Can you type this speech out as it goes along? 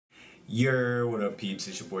What up peeps,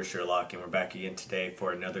 it's your boy Sherlock and we're back again today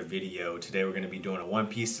for another video. Today we're going to be doing a One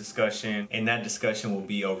Piece discussion, and that discussion will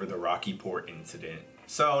be over the Rocky Port incident.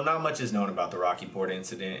 So not much is known about the Rocky Port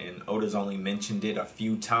incident, and Oda's only mentioned it a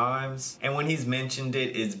few times, and when he's mentioned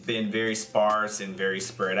it, it's been very sparse and very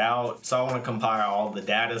spread out. So I want to compile all the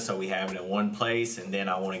data so we have it in one place, and then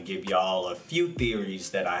I want to give y'all a few theories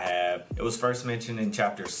that I have. It was first mentioned in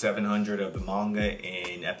chapter 700 of the manga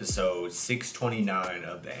in episode 629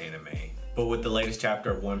 of the anime. But with the latest chapter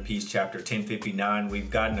of One Piece, chapter 1059, we've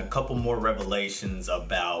gotten a couple more revelations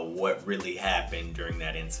about what really happened during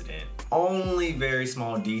that incident. Only very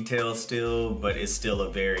small details still, but it's still a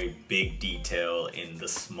very big detail in the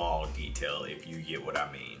small detail, if you get what I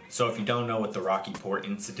mean. So if you don't know what the Rocky Port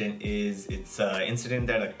incident is, it's an incident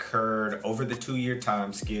that occurred over the 2-year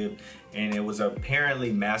time skip, and it was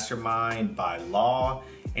apparently masterminded by Law,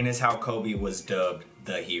 and is how Kobe was dubbed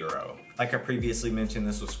the hero. Like I previously mentioned,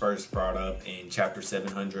 this was first brought up in chapter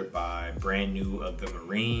 700 by Brand New of the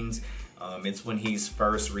Marines. It's when he's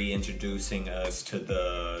first reintroducing us to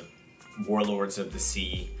the Warlords of the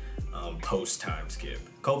Sea post-time skip.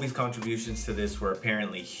 Kobe's contributions to this were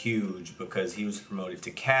apparently huge because he was promoted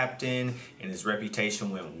to captain and his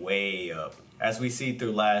reputation went way up. As we see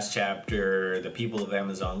through last chapter, the people of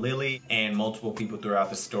Amazon Lily and multiple people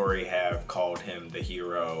throughout the story have called him the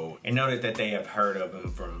hero and noted that they have heard of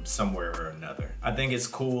him from somewhere or another. I think it's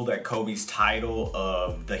cool that Kobe's title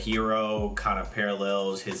of the hero kind of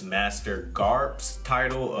parallels his master Garp's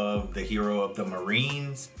title of the hero of the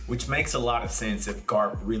Marines, which makes a lot of sense if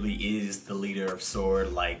Garp really is the leader of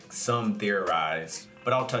Sword like some theorize.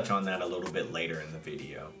 But I'll touch on that a little bit later in the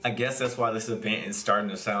video. I guess that's why this event is starting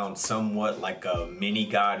to sound somewhat like a mini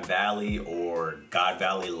God Valley or God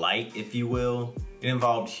Valley Light, if you will. It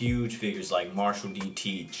involved huge figures like Marshall D.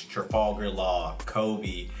 Teach, Trafalgar Law,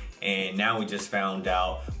 Kobe, and now we just found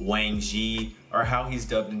out Wang Ji, or how he's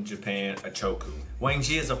dubbed in Japan, Achoku. Wang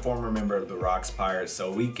Ji is a former member of the Rocks Pirates,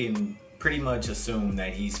 so we can pretty much assume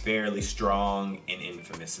that he's fairly strong and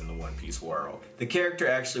infamous in the One Piece world. The character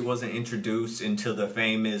actually wasn't introduced until the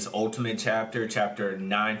famous Ultimate chapter, chapter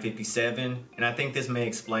 957, and I think this may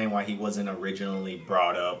explain why he wasn't originally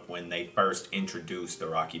brought up when they first introduced the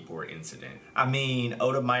Rocky Port incident. I mean,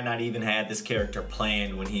 Oda might not even have this character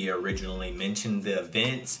planned when he originally mentioned the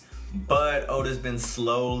events, but Oda's been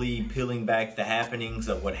slowly peeling back the happenings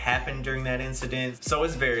of what happened during that incident, so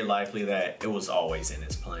it's very likely that it was always in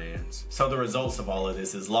his plans. So the results of all of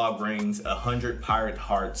this is Law brings 100 pirate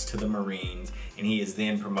hearts to the Marines, and he is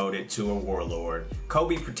then promoted to a warlord.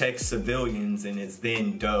 Kobe protects civilians and is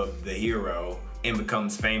then dubbed the hero and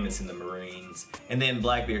becomes famous in the Marines. And then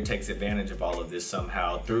Blackbeard takes advantage of all of this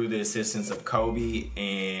somehow through the assistance of Kobe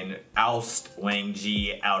and ousts Wang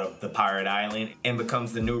Ji out of the pirate island and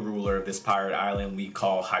becomes the new ruler of this pirate island we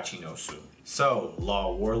call Hachinosu. So,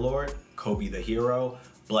 Law warlord, Kobe the hero,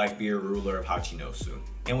 Blackbeard ruler of Hachinosu.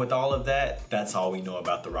 And with all of that, that's all we know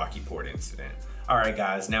about the Rocky Port incident. Alright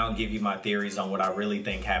guys, now I'll give you my theories on what I really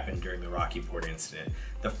think happened during the Rocky Port incident.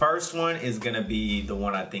 The first one is going to be the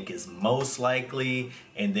one I think is most likely,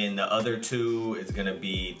 and then the other two is going to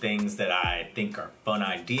be things that I think are fun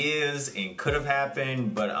ideas and could have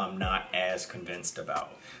happened, but I'm not as convinced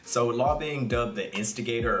about. So Law being dubbed the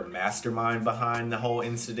instigator or mastermind behind the whole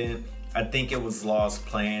incident, I think it was Law's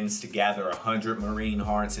plans to gather 100 Marine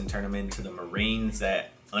hearts and turn them into the Marines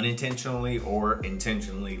that unintentionally or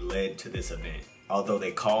intentionally led to this event. Although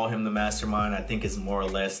they call him the mastermind, I think it's more or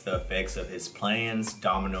less the effects of his plans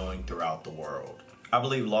dominoing throughout the world. I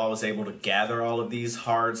believe Law was able to gather all of these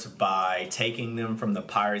hearts by taking them from the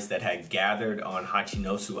pirates that had gathered on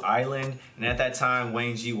Hachinosu Island, and at that time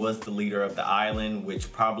Wang Ji was the leader of the island,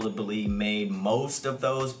 which probably made most of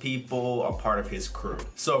those people a part of his crew.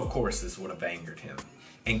 So of course this would have angered him.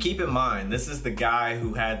 And keep in mind, this is the guy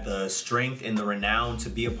who had the strength and the renown to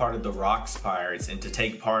be a part of the Rocks Pirates and to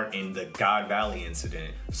take part in the God Valley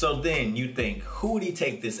incident. So then you think, who would he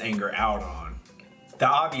take this anger out on? The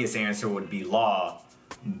obvious answer would be Law,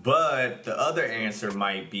 but the other answer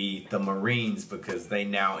might be the Marines because they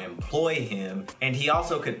now employ him, and he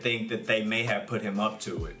also could think that they may have put him up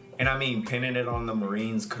to it. And I mean, pinning it on the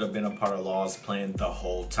Marines could have been a part of Law's plan the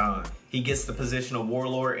whole time. He gets the position of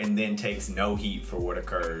warlord and then takes no heat for what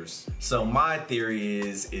occurs. So my theory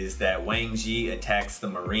is that Wang Ji attacks the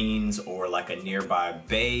Marines or like a nearby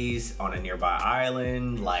base on a nearby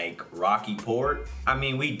island like Rocky Port. I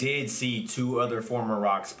mean, we did see 2 other former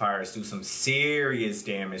Rocks Pirates do some serious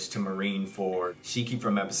damage to Marine Ford. Shiki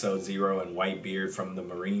from episode 0 and Whitebeard from the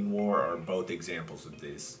Marine War are both examples of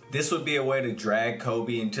this. This would be a way to drag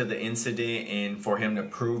Kobe into the incident and for him to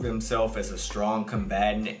prove himself as a strong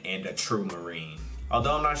combatant and a true Marine.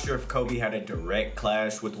 Although I'm not sure if Kobe had a direct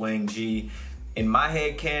clash with Wang Ji, in my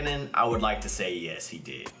head canon, I would like to say yes, he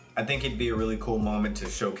did. I think it'd be a really cool moment to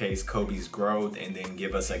showcase Kobe's growth and then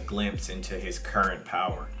give us a glimpse into his current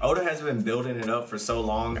power. Oda has been building it up for so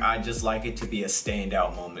long, I'd just like it to be a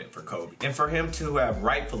standout moment for Kobe. And for him to have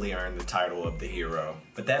rightfully earned the title of the hero.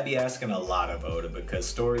 But that'd be asking a lot of Oda because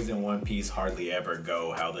stories in One Piece hardly ever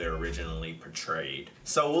go how they're originally portrayed.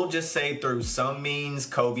 So we'll just say through some means,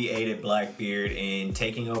 Kobe aided Blackbeard in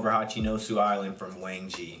taking over 𝙲𝚘𝚙𝚎 Island from Wang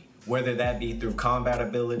Ji. Whether that be through combat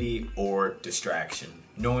ability or distraction.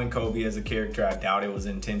 Knowing Kobe as a character, I doubt it was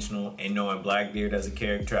intentional, and knowing Blackbeard as a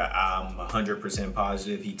character, I'm 100%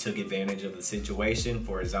 positive he took advantage of the situation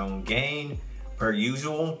for his own gain, per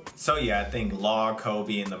usual. So yeah, I think Law,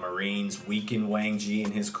 Kobe, and the Marines weakened Wang Ji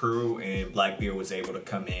and his crew, and Blackbeard was able to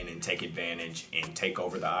come in and take advantage and take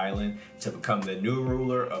over the island to become the new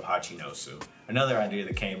ruler of 𝙲𝚘𝚙𝚎. Another idea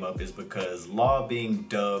that came up is because Law being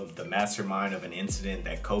dubbed the mastermind of an incident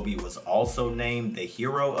that Kobe was also named the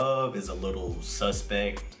hero of is a little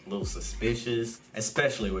suspect, a little suspicious,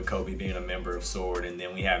 especially with Kobe being a member of SWORD, and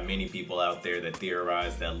then we have many people out there that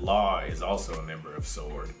theorize that Law is also a member of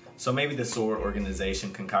SWORD. So maybe the SWORD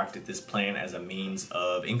organization concocted this plan as a means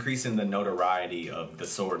of increasing the notoriety of the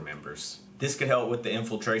SWORD members. This could help with the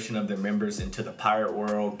infiltration of their members into the pirate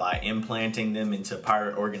world by implanting them into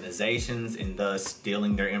pirate organizations and thus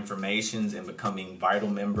stealing their informations and becoming vital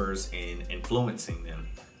members and influencing them.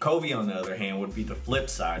 Kobe, on the other hand, would be the flip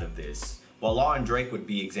side of this. While Law and Drake would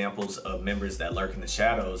be examples of members that lurk in the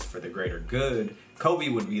shadows for the greater good, Kobe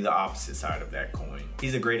would be the opposite side of that coin.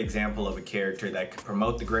 He's a great example of a character that could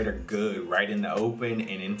promote the greater good right in the open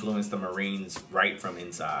and influence the Marines right from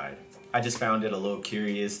inside. I just found it a little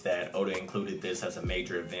curious that Oda included this as a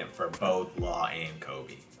major event for both Law and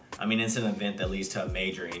Kobe. I mean, it's an event that leads to a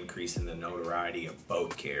major increase in the notoriety of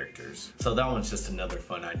both characters. So that one's just another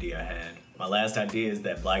fun idea I had. My last idea is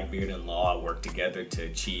that Blackbeard and Law work together to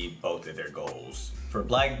achieve both of their goals. For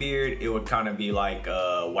Blackbeard, it would kind of be like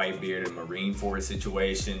a Whitebeard and Marineford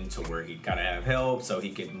situation to where he'd kind of have help so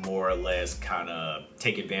he could more or less kind of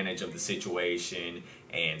take advantage of the situation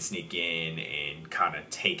and sneak in and kind of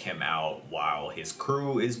take him out while his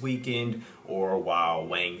crew is weakened or while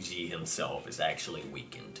Wang Ji himself is actually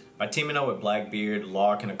weakened. By teaming up with Blackbeard,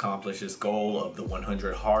 Law can accomplish his goal of the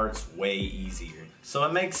 100 hearts way easier. So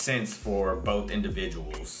it makes sense for both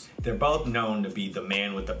individuals. They're both known to be the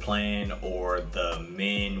man with the plan or the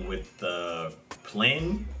men with the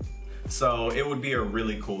plan. So it would be a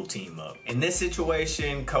really cool team up. In this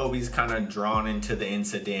situation, Kobe's kind of drawn into the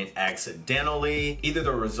incident accidentally. Either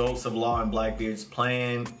the results of Law and Blackbeard's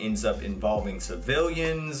plan ends up involving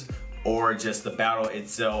civilians, or just the battle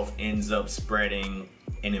itself ends up spreading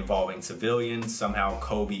and involving civilians. Somehow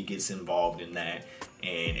Kobe gets involved in that,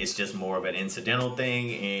 and it's just more of an incidental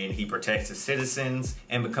thing, and he protects his citizens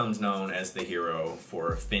and becomes known as the hero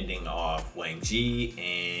for fending off Wang Ji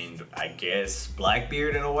and I guess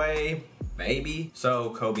Blackbeard in a way, maybe.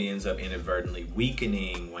 So Kobe ends up inadvertently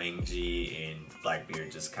weakening Wang Ji, and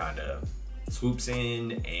Blackbeard just kind of swoops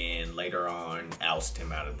in and later on ousts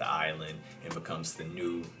him out of the island and becomes the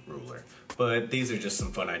new ruler. But these are just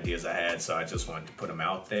some fun ideas I had, so I just wanted to put them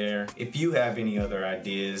out there. If you have any other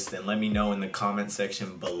ideas, then let me know in the comment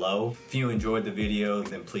section below. If you enjoyed the video,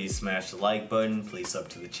 then please smash the like button, please sub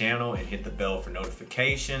to the channel, and hit the bell for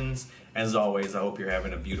notifications. As always, I hope you're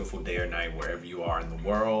having a beautiful day or night wherever you are in the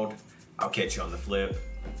world. I'll catch you on the flip.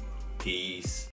 Peace.